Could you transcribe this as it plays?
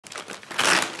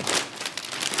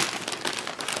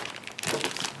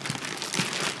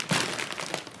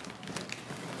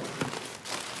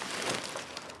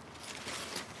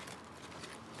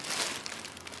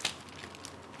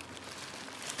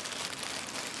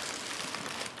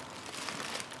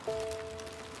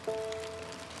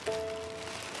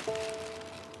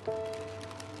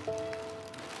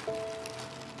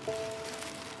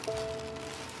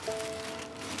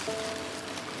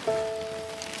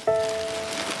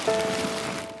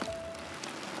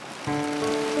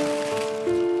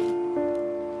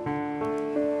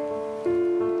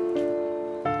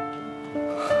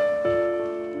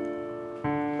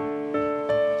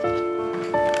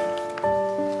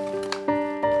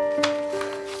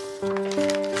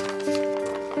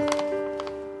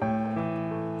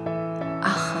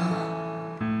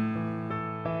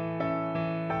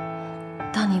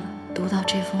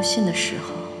信的时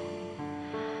候，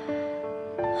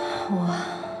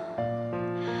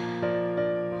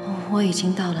我已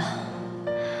经到了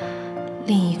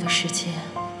另一个世界。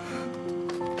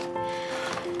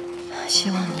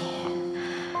希望你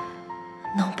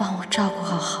能帮我照顾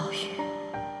好郝宇，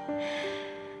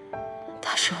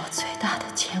他是我最大的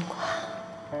牵挂。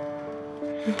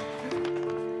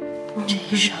这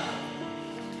一生，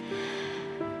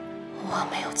我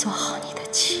没有做好你的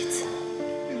妻子。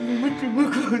你们这么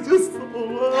快就走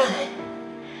了？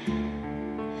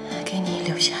给你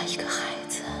留下一个孩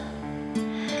子。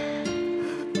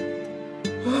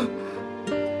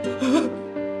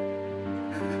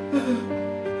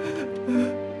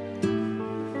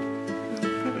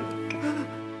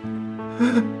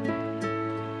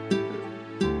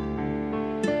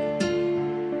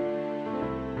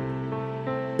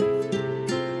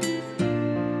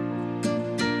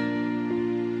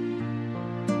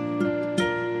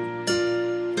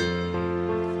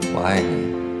我爱你，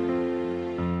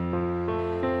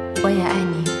我也爱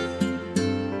你。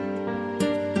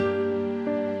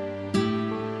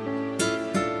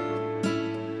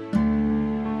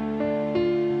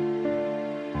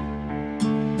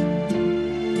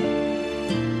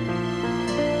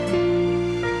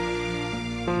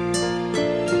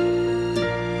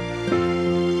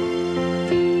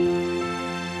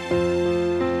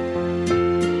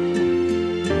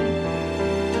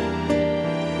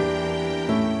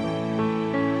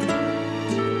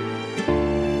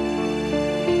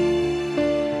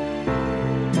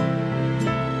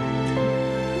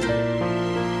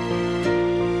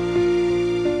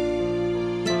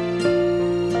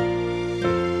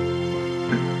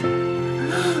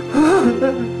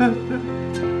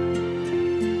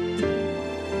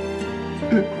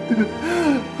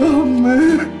阿梅，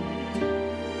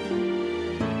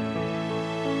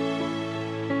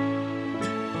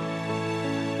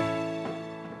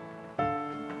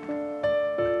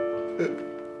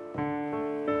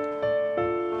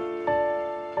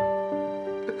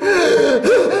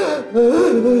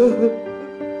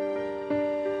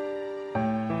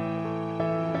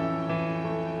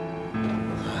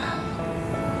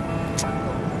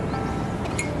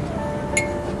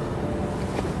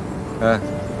哎，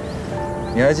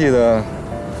你还记得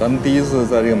咱们第一次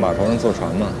在这个码头上坐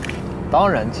船吗？当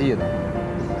然记得。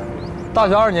大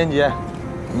学2年级，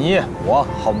你我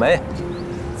郝梅，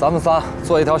咱们仨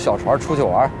坐一条小船出去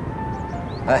玩。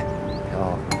哎，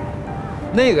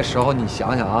那个时候你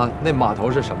想想啊，那码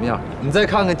头是什么样？你再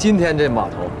看看今天这码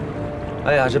头，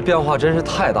哎呀，这变化真是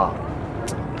太大了。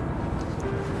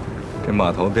这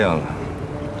码头变了，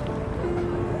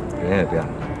人也变了。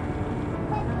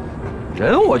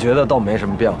人我觉得倒没什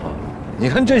么变化，你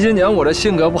看这些年我这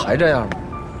性格不还这样吗？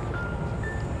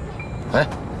哎，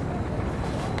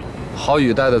郝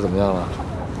宇带的怎么样了？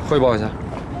汇报一下。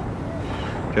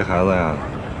这孩子呀，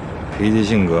脾气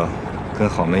性格跟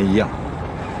郝梅一样，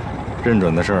认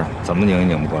准的事儿怎么拧也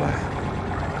拧不过来。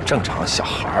正常，小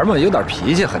孩嘛，有点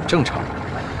脾气很正常。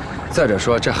再者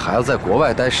说，这孩子在国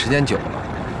外待时间久了，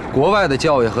国外的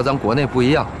教育和咱国内不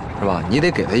一样，是吧？你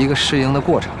得给他一个适应的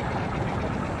过程。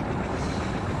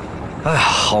哎呀，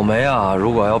郝梅啊，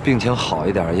如果要病情好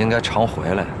一点，应该常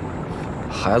回来。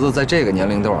孩子在这个年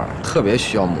龄段特别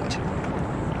需要母亲。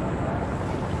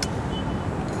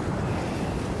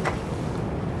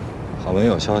郝梅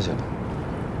有消息了，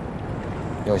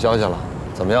有消息了，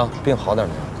怎么样？病好点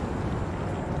没有？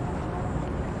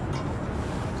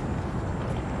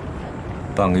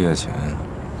半个月前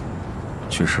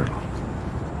去世了。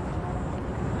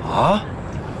啊？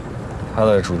他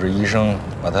的主治医生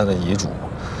把他的遗嘱，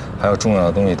还有重要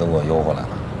的东西都给我邮过来了，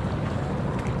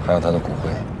还有他的骨灰。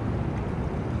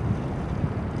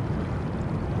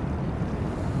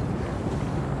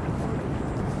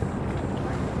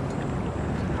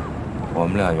我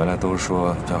们俩原来都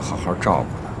说要好好照顾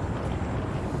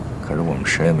他，可是我们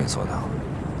谁也没做到。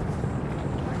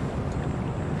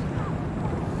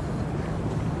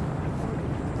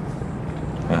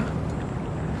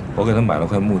我给他买了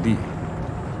块墓地，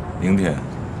明天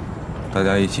大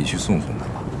家一起去送送他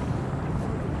吧。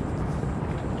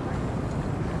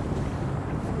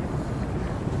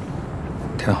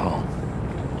天豪，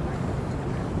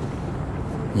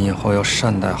你以后要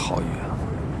善待郝宇啊。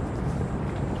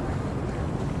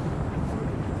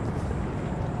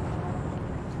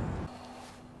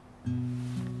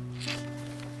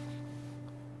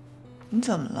你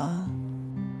怎么了？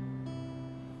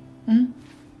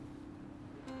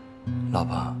老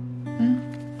婆，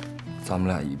咱们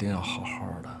俩一定要好好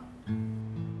的，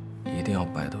一定要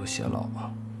白头偕老啊！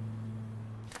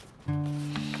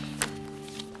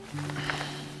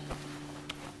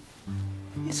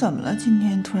你怎么了？今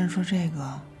天突然说这个？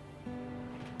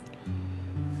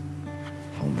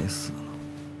郝梅死了。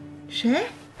谁？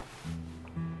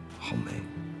郝梅。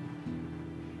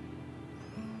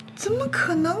怎么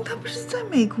可能？他不是在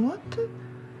美国的？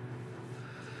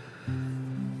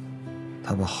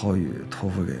他把浩宇托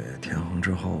付给田恒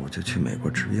之后，就去美国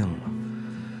治病了。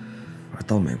而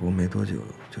到美国没多久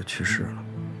就去世了。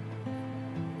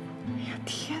哎呀，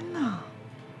天哪！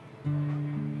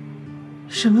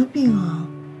什么病啊？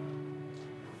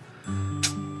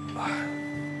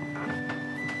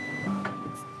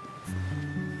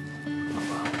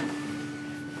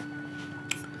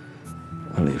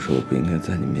按理说我不应该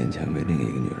在你面前为另一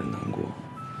个女人难过，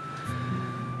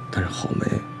但是郝梅、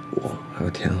我还有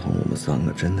田恒，我们3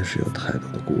个真的是有太多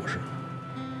的故事了。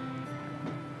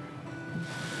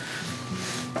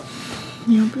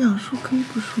你要不想说，可以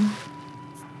不说。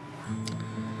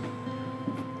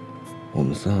我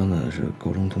们仨呢是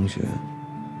高中同学，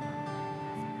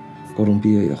高中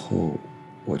毕业以后，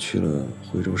我去了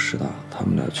徽州师大，他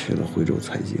们俩去了徽州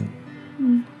财经。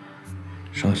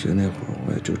上学那会儿，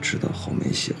我也就知道郝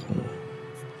梅喜欢我，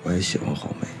我也喜欢郝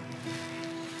梅，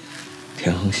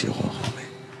田恒喜欢郝梅。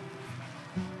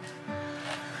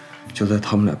就在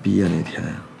他们俩毕业那天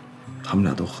呀，他们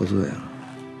俩都喝醉了，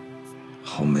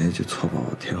郝梅就错把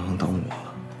我田恒当我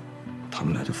了，他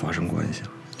们俩就发生关系了。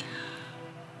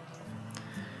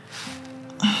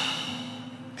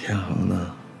田恒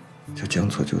呢，就将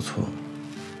错就错，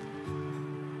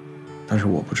但是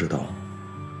我不知道，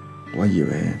我以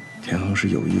为田恒是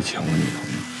有意抢我女朋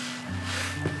友。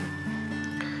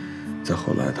再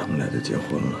后来，他们俩就结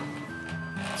婚了。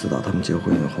自打他们结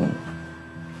婚以后，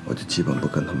我就基本不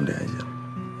跟他们联系了。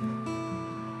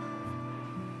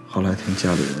后来听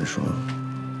家里人说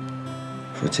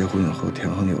结婚以后田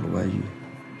恒有了外遇，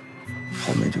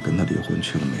郝梅就跟他离婚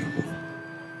去了美国。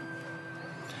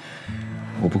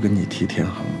我不跟你提田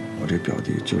恒，我这表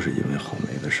弟就是因为郝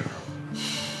梅的事儿。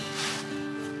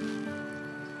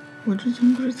我之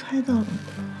前不是猜到了吗？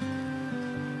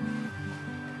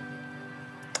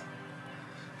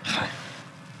嗨，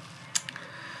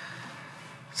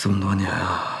这么多年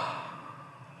啊，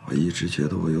我一直觉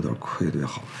得我有点愧对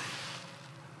郝梅。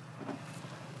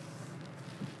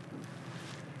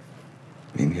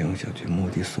明天我想去墓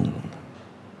地送送她，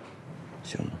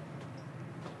行吗？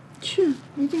去，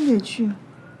一定得去。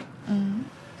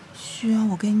需要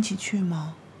我跟你一起去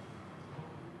吗？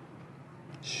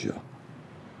需要。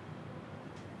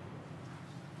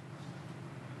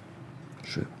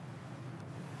睡吧，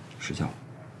睡觉。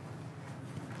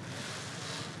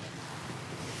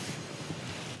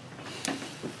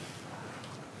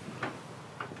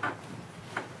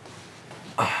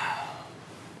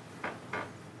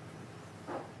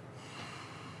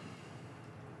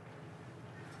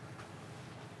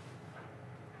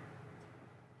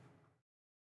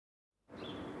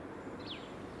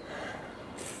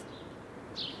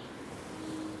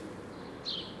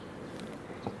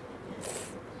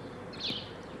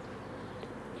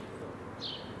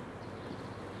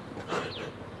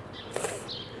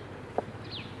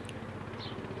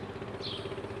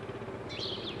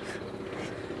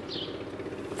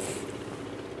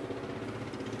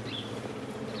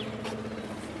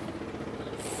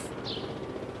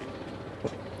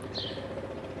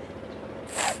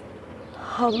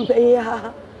好梅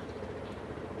呀，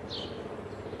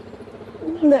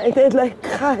奶奶来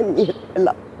看你来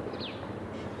了。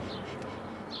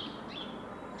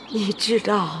你知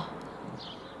道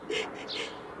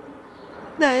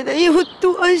奶奶有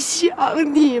多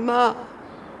想你吗？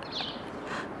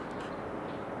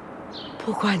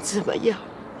不管怎么样，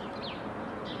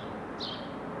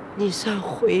你算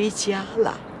回家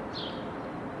了，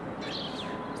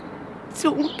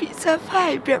总比在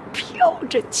外边飘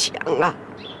着强啊。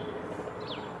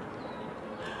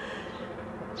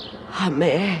阿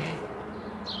梅，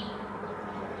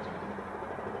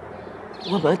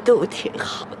我们都挺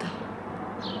好的，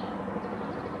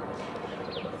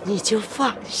你就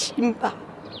放心吧。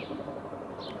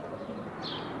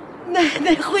奶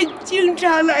奶会经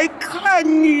常来看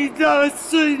你的，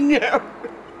孙女儿。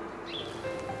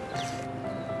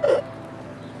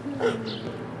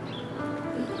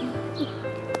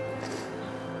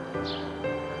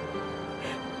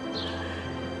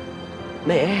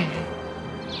梅，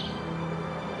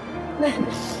奶奶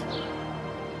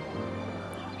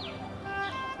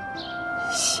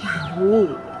想你。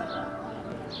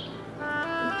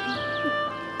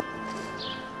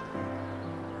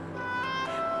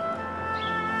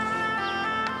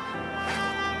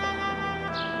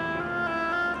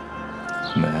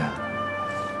梅，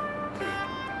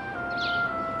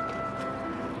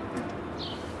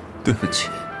对不起，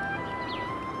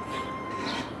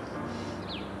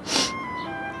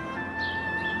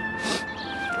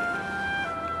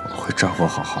会照顾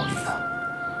好浩宇的。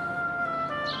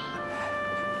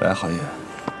来，浩宇，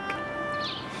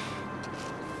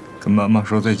跟妈妈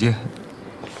说再见。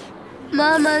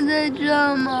妈妈在这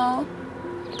儿吗？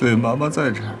对，妈妈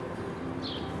在这儿，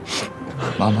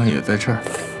妈妈也在这儿，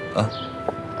啊。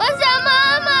我想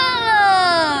妈妈了。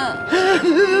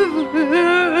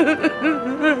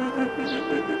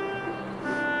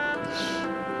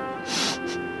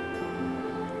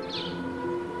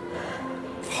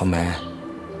浩梅，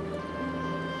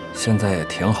现在也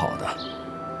挺好的，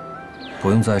不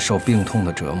用再受病痛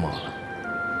的折磨了。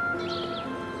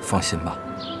放心吧，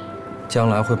将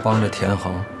来会帮着田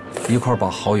恒一块儿把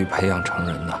浩宇培养成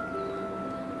人的。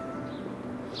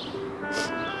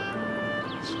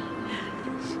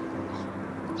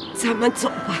咱们走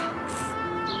吧。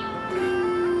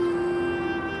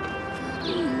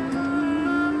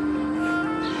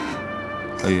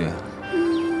浩宇，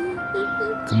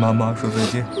跟妈妈说再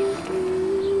见。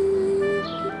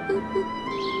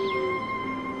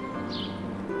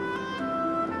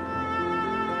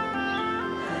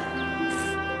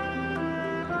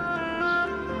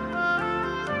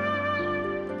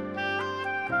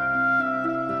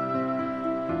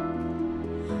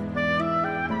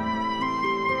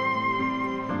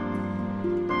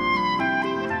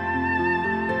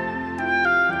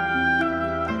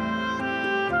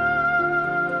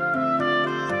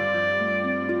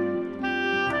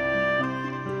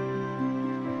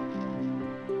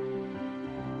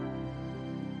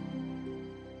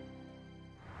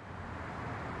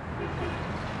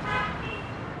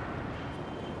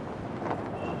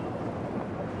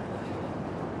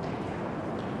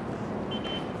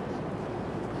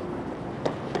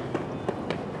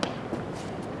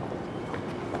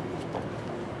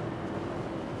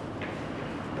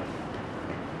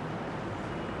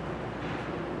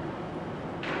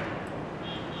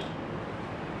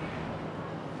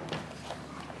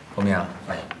侯明，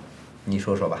哎，你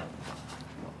说说吧。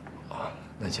啊，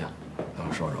那行，让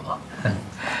我说说啊。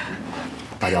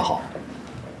大家好，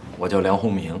我叫梁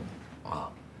宏明，啊，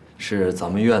是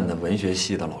咱们院的文学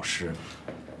系的老师。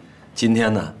今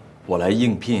天呢，我来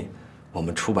应聘我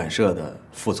们出版社的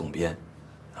副总编，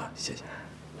啊，谢谢。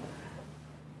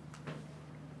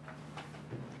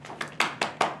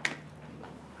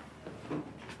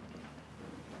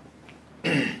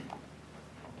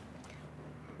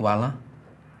完了。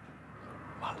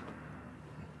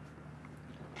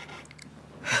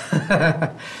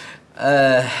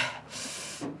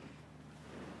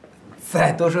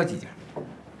再多说几句。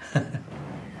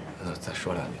再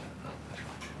说两句啊，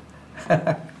再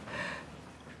说。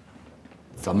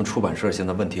咱们出版社现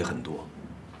在问题很多。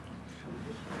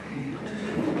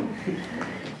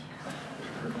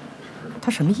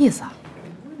他什么意思啊？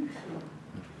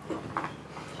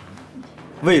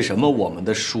为什么我们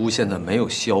的书现在没有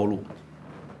销路？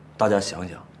大家想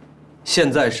想，现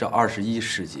在是21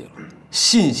世纪了，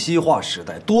信息化时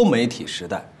代、多媒体时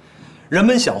代，人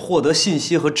们想获得信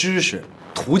息和知识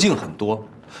途径很多，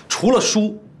除了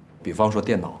书，比方说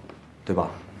电脑，对吧？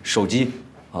手机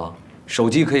啊，手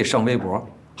机可以上微博，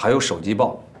还有手机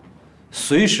报，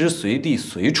随时随地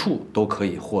随处都可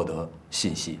以获得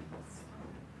信息。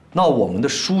那我们的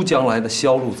书将来的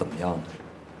销路怎么样呢？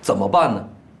怎么办呢？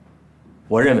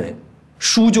我认为，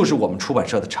书就是我们出版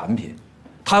社的产品，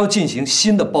它要进行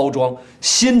新的包装、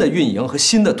新的运营和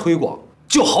新的推广，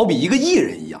就好比一个艺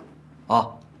人一样，啊，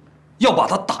要把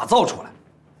它打造出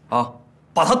来，啊，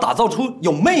把它打造出有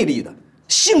魅力的、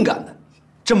性感的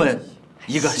这么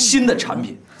一个新的产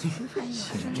品。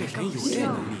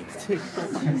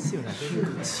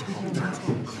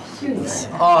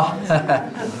哦，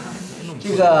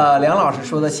这个梁老师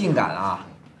说的性感啊，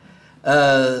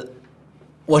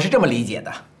我是这么理解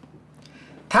的，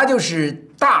它就是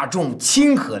大众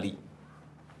亲和力，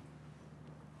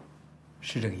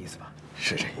是这个意思吧？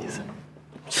是这意思。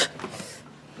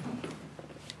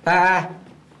哎哎，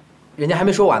人家还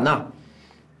没说完呢，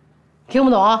听不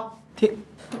懂啊？听。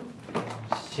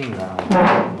性感，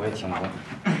我也听不懂。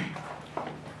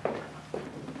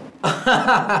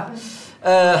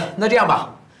那这样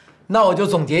吧，那我就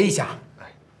总结一下，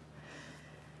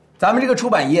咱们这个出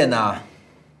版业呢，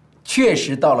确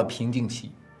实到了瓶颈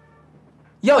期。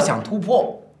要想突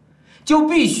破，就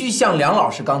必须像梁老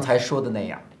师刚才说的那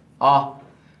样啊，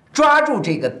抓住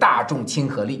这个大众亲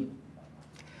和力，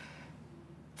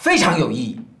非常有意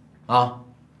义啊，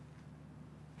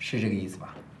是这个意思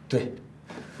吧？对，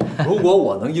如果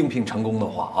我能应聘成功的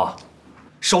话啊，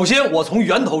首先我从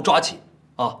源头抓起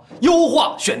啊，优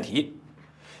化选题，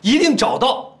一定找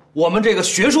到我们这个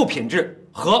学术品质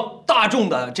和大众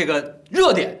的这个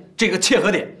热点、这个切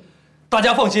合点。大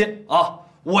家放心啊，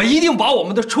我一定把我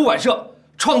们的出版社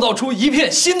创造出一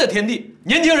片新的天地。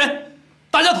年轻人，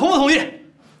大家同不同意？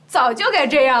早就该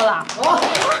这样了。好。